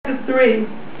3.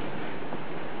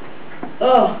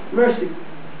 Oh, mercy.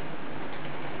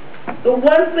 The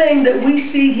one thing that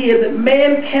we see here that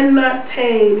man cannot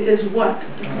tame is what?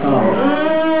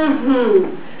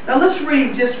 Now let's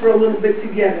read just for a little bit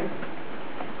together.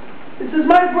 It says,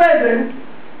 my brethren,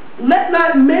 let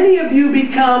not many of you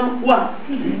become what?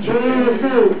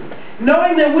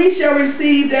 Knowing that we shall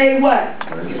receive a what?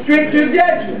 Stricter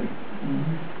judgment.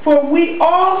 For we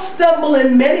all stumble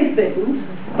in many things,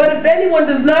 but if anyone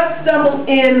does not stumble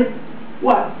in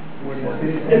what?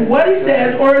 In what he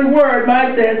says, or in word,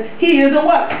 mine says, he is a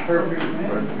what? Perfect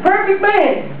man. Perfect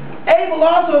man. Able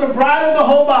also to bridle the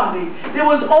whole body. There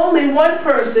was only one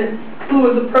person who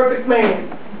was a perfect man.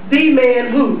 The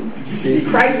man who?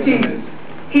 Christ Jesus.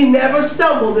 He never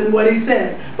stumbled in what he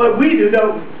said. But we do,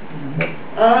 don't we?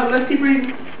 Let's keep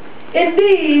reading.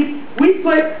 Indeed, we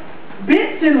put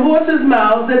bits in horses'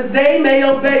 mouths that they may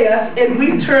obey us, and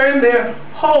we turn their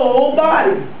whole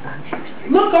body.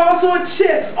 Look also at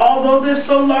ships. Although they're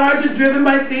so large and driven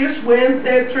by fierce winds,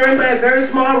 they are turned by a very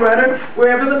small rudder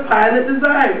wherever the pilot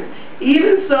desires.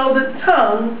 Even so, the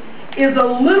tongue is a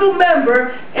little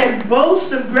member and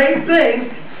boasts of great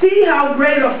things. See how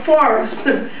great a forest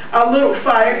a little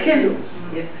fire kindles.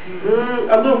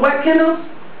 A little what kindles?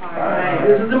 Fire.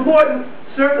 This is important.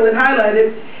 Circle it, highlight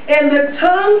it. And the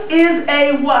tongue is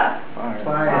a what?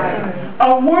 Fire.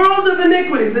 A world of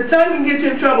iniquity. The tongue can get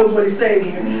you in trouble is what he's saying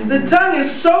here. The tongue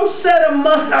is so set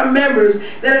among our members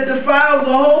that it defiles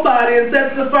the whole body and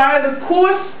sets afire the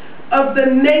course of the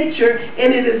nature,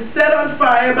 and it is set on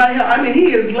fire by hell. I mean,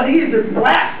 he is just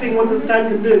blasting what this tongue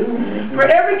can do. For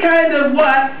every kind of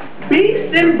what?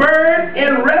 Beast and bird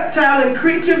and reptile and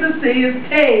creature of the sea is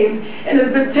tamed and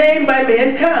has been tamed by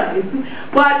mankind.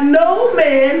 But no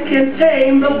man can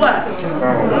tame the what?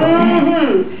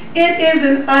 It is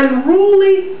an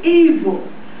unruly evil,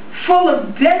 full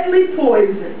of deadly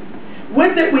poison.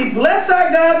 With it we bless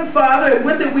our God and Father, and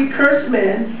with it we curse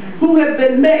men who have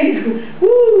been made,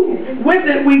 with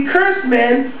it we curse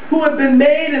men who have been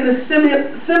made in the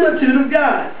similitude of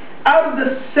God. Out of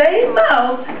the same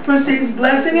mouth proceeds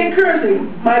blessing and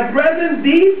cursing. My brethren,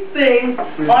 these things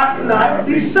ought not to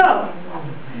be so.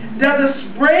 Does a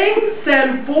spring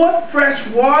send forth fresh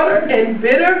water and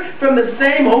bitter from the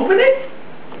same opening?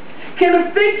 Can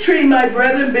a fig tree, my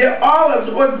brethren, bear olives,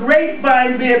 or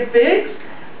grapevine bear figs?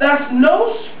 Thus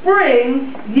no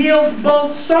spring yields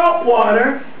both salt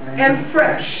water and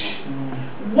fresh.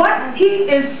 What he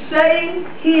is saying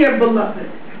here,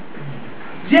 beloved,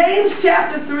 James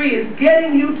chapter 3 is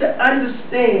getting you to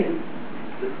understand.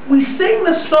 We sing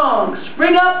the song,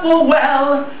 spring up, O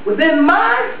well, within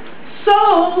my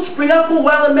soul, spring up, O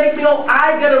well, and make me whole.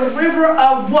 I get a river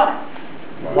of what?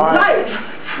 Life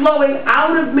flowing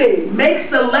out of me. Makes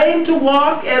the lame to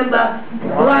walk and the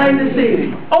blind to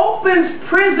see. Opens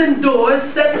prison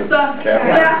doors, sets the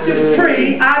captive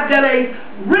free. I've got a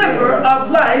river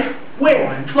of life.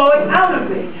 Where? Flowing out of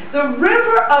me. The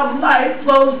river of life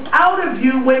flows out of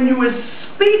you when you are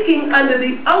speaking under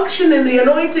the unction and the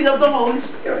anointing of the Holy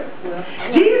Spirit.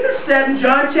 Jesus said in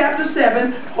John chapter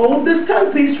 7, hold this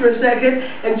tongue piece for a second.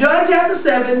 In John chapter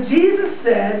 7, Jesus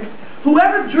said,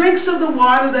 whoever drinks of the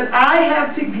water that I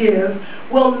have to give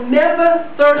will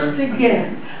never thirst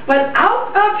again. But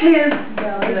out of his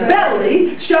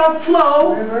belly shall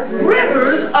flow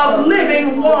rivers of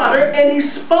living water. And he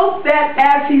spoke that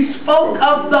as he spoke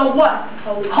of the what?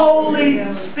 Holy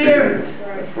Spirit.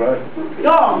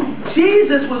 Oh,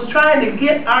 Jesus was trying to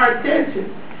get our attention.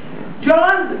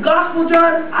 John, the Gospel of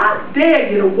John, I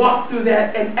dare you to walk through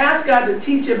that and ask God to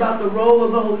teach you about the role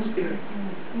of the Holy Spirit.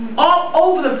 All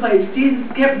over the place, Jesus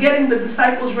kept getting the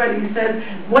disciples ready. He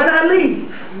said, when I leave,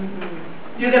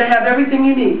 you're going to have everything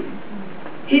you need.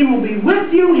 He will be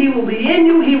with you. He will be in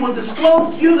you. He will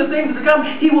disclose to you the things to come.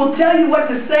 He will tell you what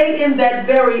to say in that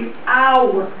very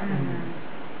hour.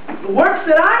 The works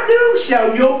that I do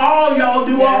shall all y'all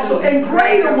do also, and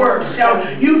greater works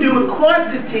shall you do in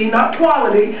quantity, not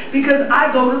quality, because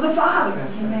I go to the Father.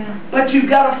 But you've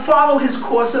got to follow his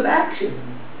course of action.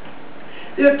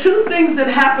 There are two things that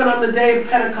happen on the day of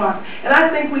Pentecost, and I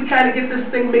think we kind of get this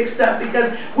thing mixed up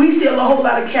because we see a whole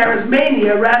lot of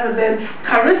charismania rather than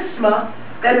charisma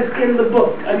that is in the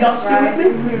book. Are y'all still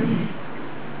with me?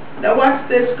 Now watch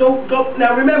this. Go.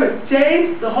 Now remember,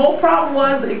 James, the whole problem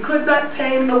was that he could not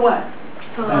tame the what?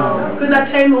 Could not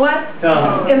tame the what?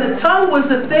 And the tongue was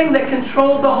the thing that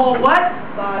controlled the whole what?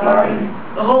 Body.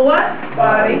 The whole what?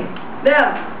 Body.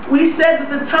 Now, we said that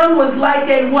the tongue was like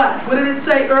a what? What did it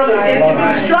say earlier? It can be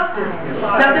destructive.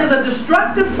 Now there's a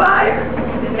destructive fire,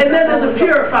 and then there's a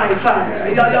purifying fire.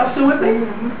 Y'all still with me?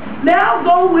 Now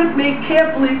go with me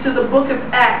carefully to the book of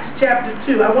Acts, chapter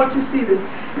 2. I want you to see this.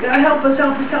 God, help us,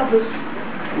 help us, help us.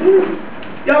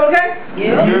 Y'all okay?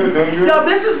 Yeah. Y'all,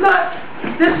 this is not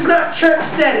church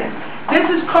setting. This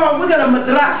is called, we're going to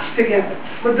madrash together.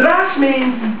 Madrash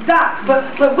means doc,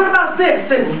 but what about this?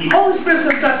 And Holy Spirit's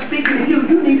going to start speaking to you.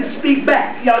 You need to speak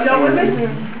back. Y'all with me?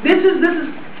 This is,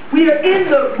 we are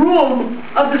in the room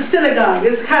of the synagogue.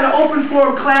 It's kind of open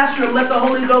forum classroom. Let the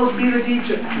Holy Ghost be the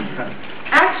teacher.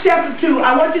 Acts chapter 2,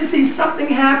 I want you to see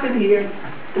something happen here.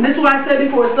 And this is what I said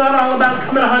before. It's not all about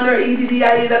coming 100,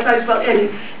 E-D-D-I-E, that's how you spell any.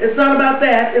 It's not about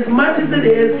that as much as it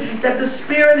is that the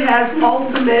Spirit has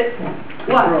ultimate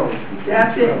what?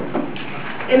 That's it.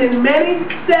 And in many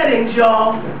settings,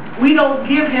 y'all, we don't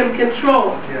give him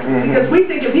control. Because we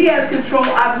think if he has control,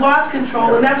 I've lost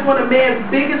control, and that's one of man's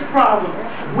biggest problems.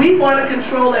 We want to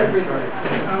control everything.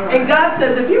 And God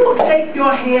says, if you will take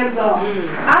your hands off,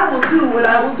 I will do what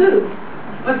I will do.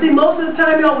 But see, most of the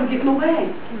time, y'all, we get in the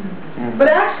way. But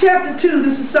Acts chapter 2,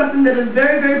 this is something that is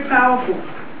very, very powerful.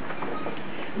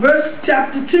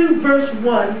 Chapter 2, verse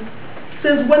 1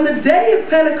 says, when the day of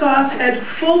Pentecost had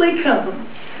fully come,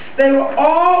 they were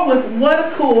all with one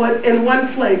accord in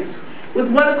one place. With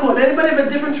one accord. Anybody have a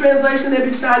different translation there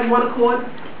besides one accord?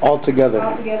 All together.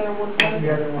 All together in one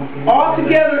place. All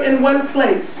together in one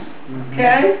place.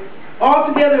 Okay? All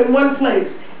together in one place.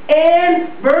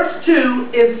 And verse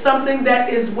 2 is something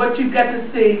that is what you've got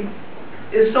to see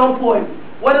is so important.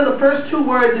 What are the first two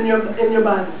words in your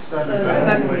Bible?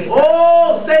 Suddenly.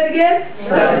 Oh, say it again.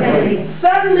 Suddenly.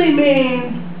 Suddenly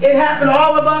means it happened to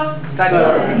all of us.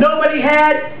 Nobody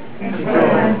had.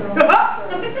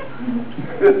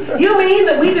 You mean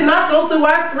that we did not go through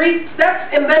our 3 steps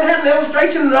and then have an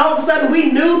illustration and all of a sudden we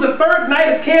knew the third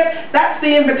night of camp, that's the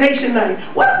invitation night.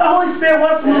 What if the Holy Spirit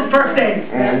wants to move first day?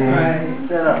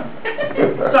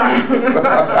 Sorry.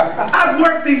 I've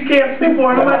worked these camps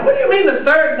before and I'm like, what do you mean the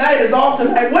third night is all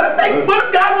tonight? What if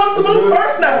God wants to move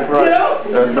first night? You know?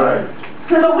 That's right.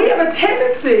 So we have a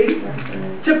tendency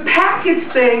to package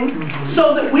things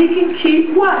so that we can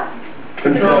keep what?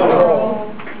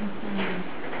 Control.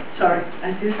 Sorry,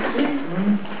 I just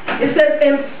it says,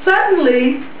 and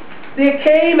suddenly there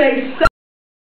came a